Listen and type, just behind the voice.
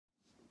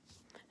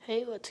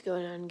Hey, what's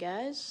going on,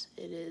 guys?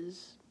 It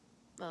is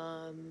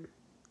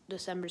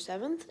December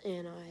 7th,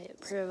 and I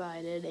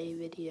provided a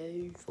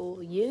video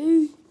for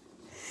you.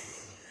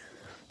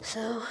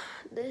 So,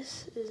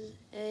 this is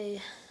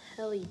a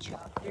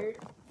helicopter.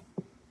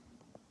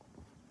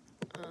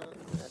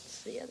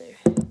 That's the other.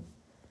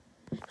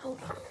 Hold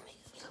on,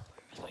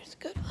 where's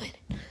good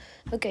lighting?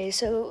 Okay,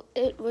 so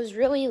it was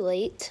really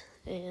late,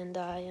 and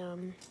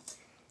there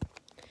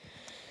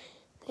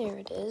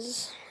it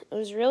is. It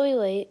was really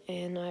late,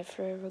 and I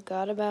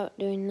forgot about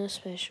doing the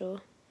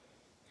special,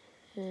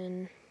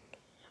 and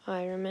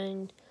I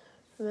remembered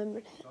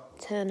at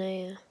 10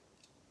 a.m.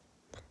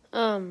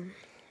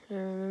 I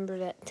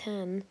remembered at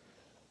 10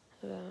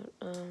 about,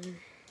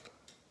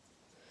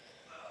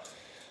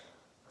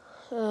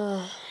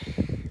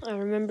 I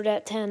remembered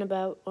at 10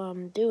 about,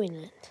 doing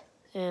it.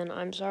 And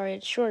I'm sorry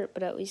it's short,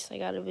 but at least I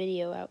got a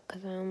video out,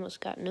 because I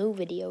almost got no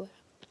video out.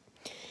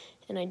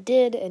 And I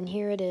did, and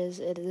here it is.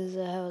 It is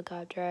a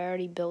helicopter. I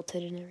already built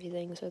it and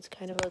everything, so it's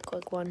kind of a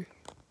quick one.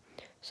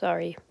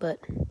 Sorry, but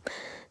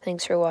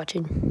thanks for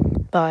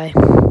watching. Bye.